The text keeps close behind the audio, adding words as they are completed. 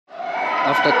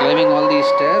After climbing all these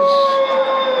stairs,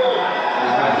 we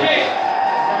have this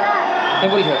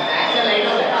temple here.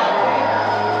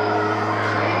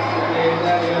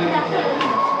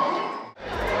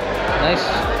 Nice.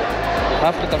 You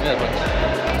have to come here once.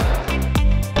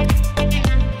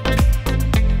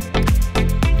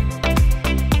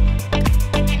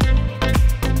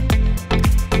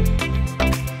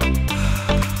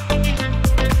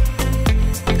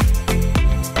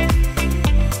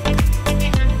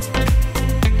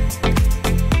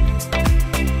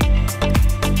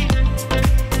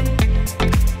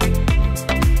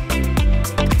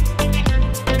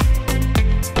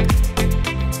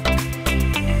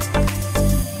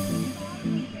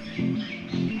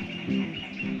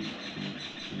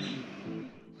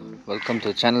 Welcome to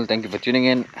the channel. Thank you for tuning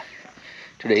in.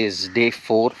 Today is day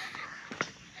 4.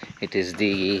 It is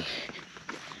the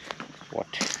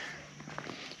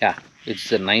it's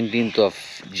the 19th of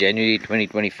January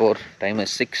 2024. Time is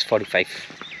 6:45.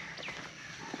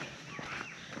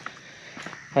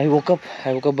 I woke up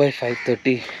by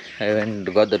 5:30. I went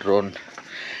and got the drone. You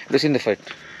would have seen the fight.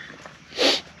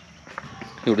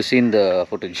 You would have seen the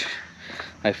footage.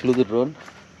 I flew the drone,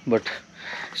 but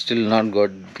still not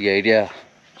got the idea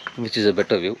which is a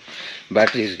better view.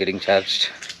 Battery is getting charged.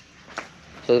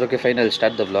 So okay, fine, I'll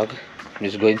start the vlog. I'm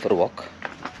just going for a walk.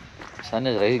 Sun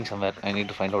is rising somewhere. I need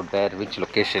to find out where, which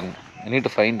location. I need to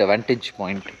find a vantage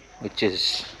point, which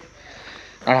is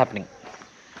not happening.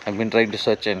 I've been trying to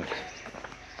search and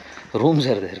rooms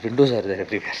are there, windows are there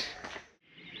everywhere.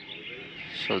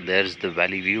 So there's the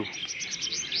valley view.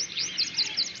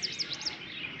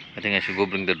 I think I should go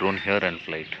bring the drone here and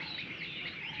fly it.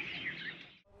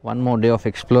 One more day of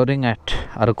exploring at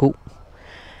Araku,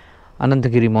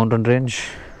 Anantagiri mountain range.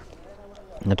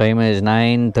 The time is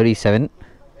 9:37.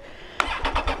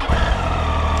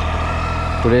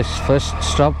 Today's first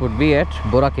stop would be at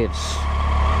Borra Caves.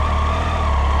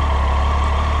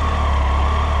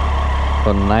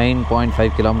 For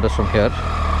 9.5 kilometers from here.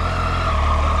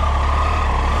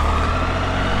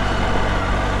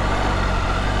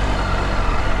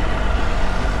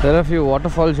 There are a few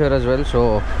waterfalls here as well,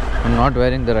 so I'm not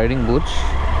wearing the riding boots.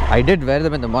 I did wear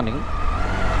them in the morning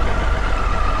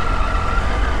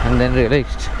and then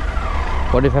realized,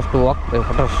 what if I have to walk by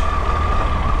water?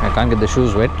 I can't get the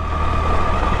shoes wet.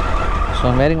 So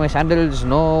I'm wearing my sandals,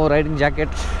 no riding jacket.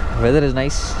 Weather is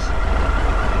nice.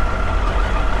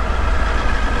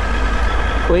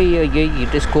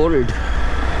 It is cold.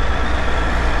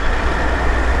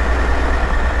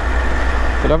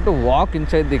 You'll have to walk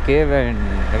inside the cave and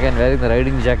again wearing the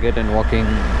riding jacket and walking.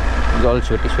 It's all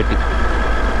sweaty.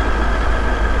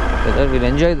 Whether we'll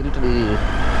enjoy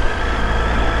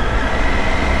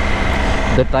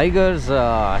the tiger's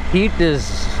heat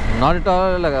is not at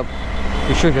all like a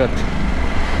issue here,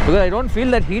 because I don't feel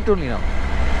that heat only now.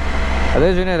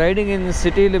 Otherwise, when you're riding in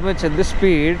city limits at this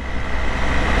speed,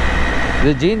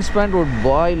 the jeans pant would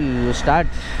start.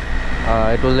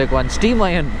 It was like one steam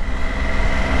iron.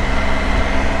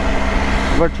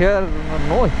 But here,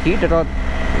 no heat at all.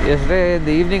 Yesterday in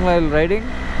the evening while riding,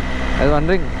 I was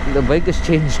wondering, the bike has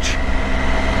changed.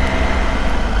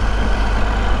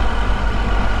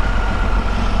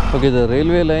 Okay, the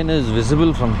railway line is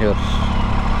visible from here.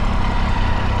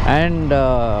 And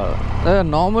there are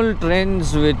normal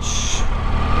trains which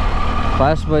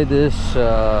pass by this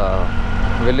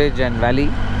village and valley.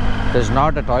 There's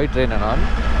not a toy train and all.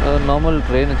 A normal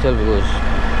train itself goes.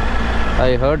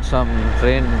 I heard some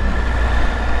train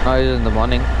noise in the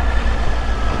morning.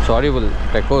 It's audible, it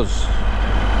echoes.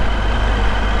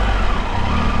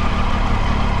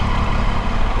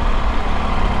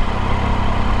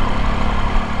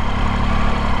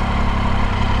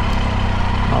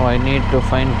 Now I need to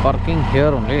find parking here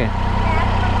only.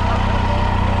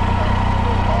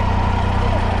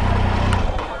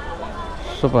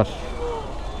 Super.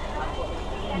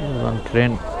 One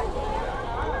train.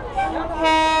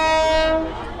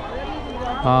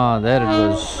 Ah, there it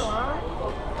goes.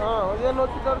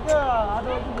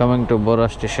 Coming to Borra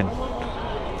station.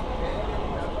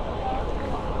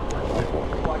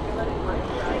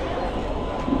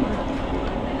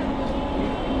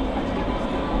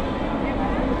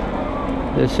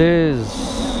 This is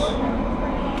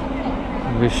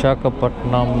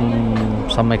Visakhapatnam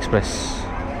some express.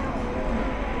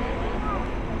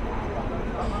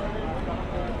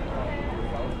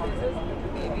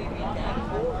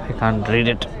 I can't read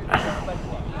it.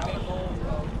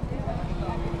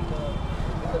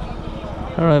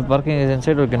 I don't know if parking is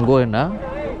inside, we can go in.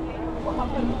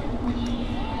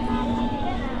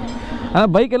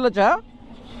 Bike ellocha?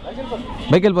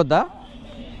 Bike elboda?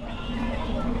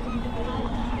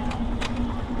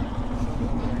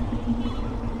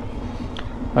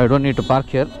 I don't need to park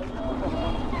here.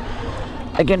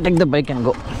 I can take the bike and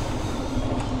go.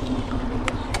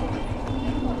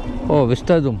 Oh,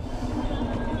 Vista Zoom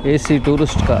AC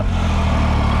tourist car.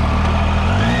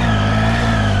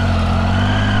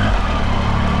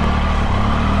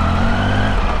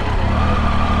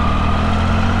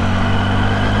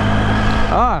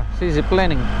 Ah, see,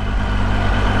 ziplining.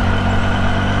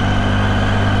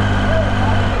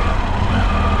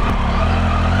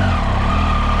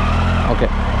 Okay,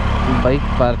 bike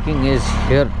parking is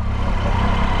here.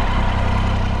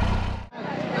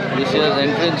 This is the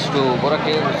entrance to Borra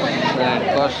Caves and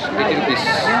it costs 80 rupees.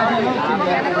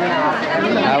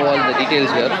 I have all the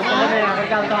details here.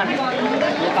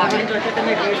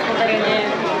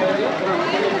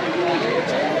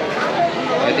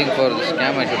 I think for this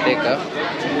cam I should take a...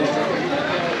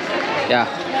 Yeah,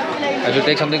 I should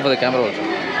take something for the camera also.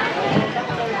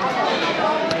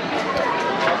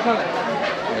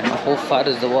 I don't know how far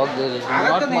is the walk, there is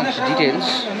not much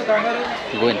details.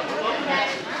 Go in.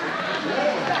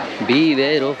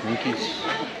 Beware of monkeys.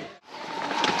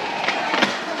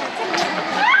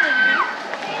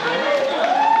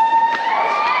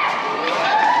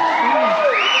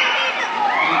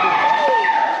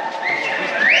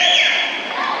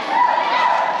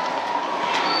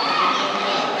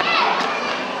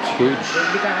 Huge.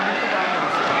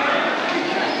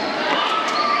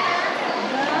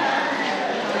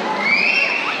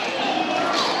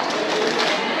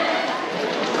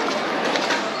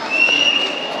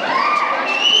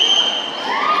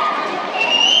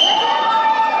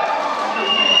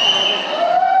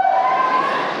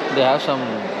 They have some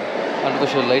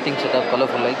artificial lighting set up,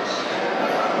 colorful lights.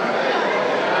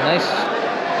 Nice.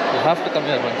 You have to come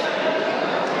here once.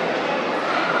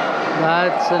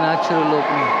 That's a natural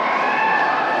opening.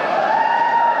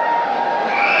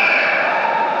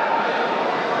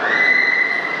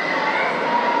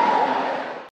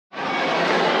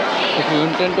 If you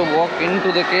intend to walk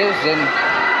into the caves, then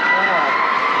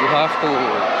you have to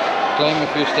climb a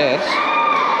few stairs.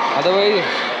 Otherwise,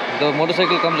 the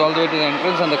motorcycle comes all the way to the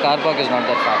entrance and the car park is not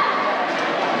that far.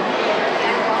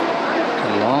 It's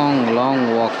a long,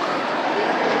 long walk.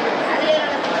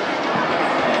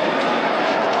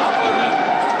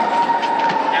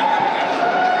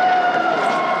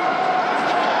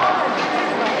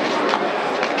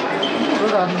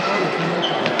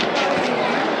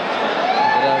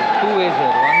 There are two ways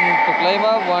here, one to climb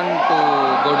up, one to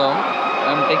go down. I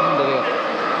am taking the way up.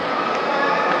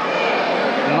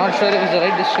 I'm not sure if it's the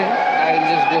right decision. I will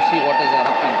just go see what is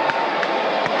happening.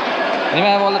 Anyway, I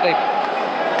have all the time.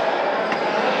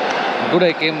 Good,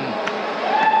 I came a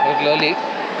little early.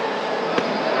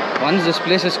 Once this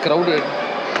place is crowded,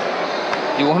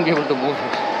 you won't be able to move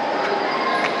it.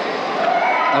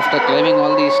 After climbing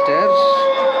all these stairs,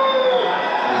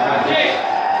 we have this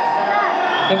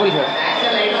temple here.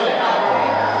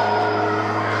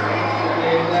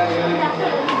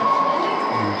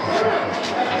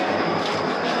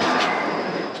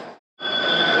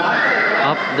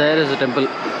 Up there is the temple. We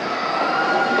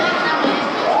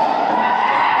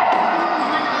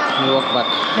walk back.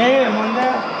 Hey, Manda.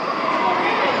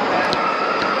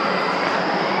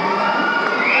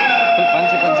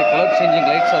 Fancy color changing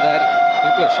lights are there.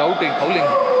 People are shouting, howling,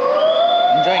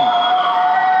 enjoying.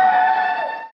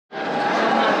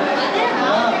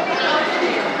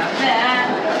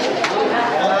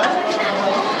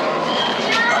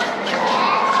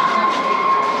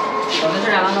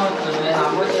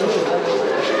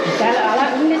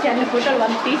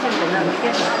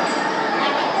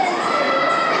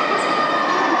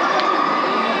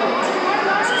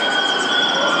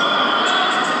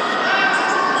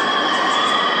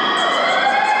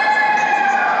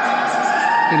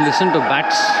 You listen to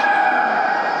bats.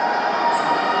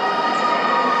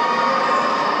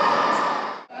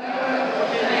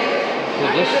 So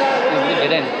this is the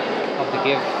dead end of the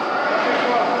cave.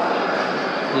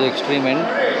 To the extreme end.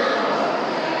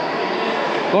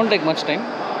 Don't take much time.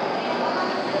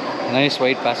 Nice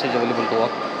wide passage available to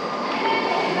walk.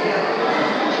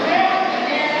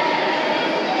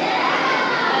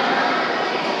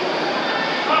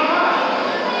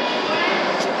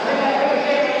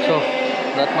 So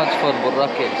that much for Borra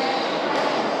Caves.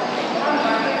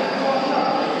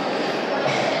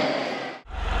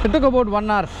 It took about 1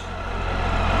 hour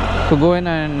to go in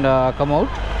and come out.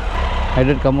 I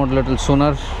did come out a little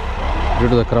sooner due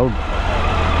to the crowd.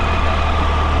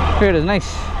 It is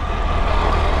nice,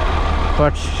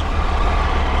 but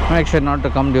make sure not to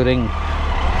come during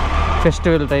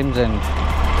festival times and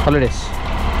holidays.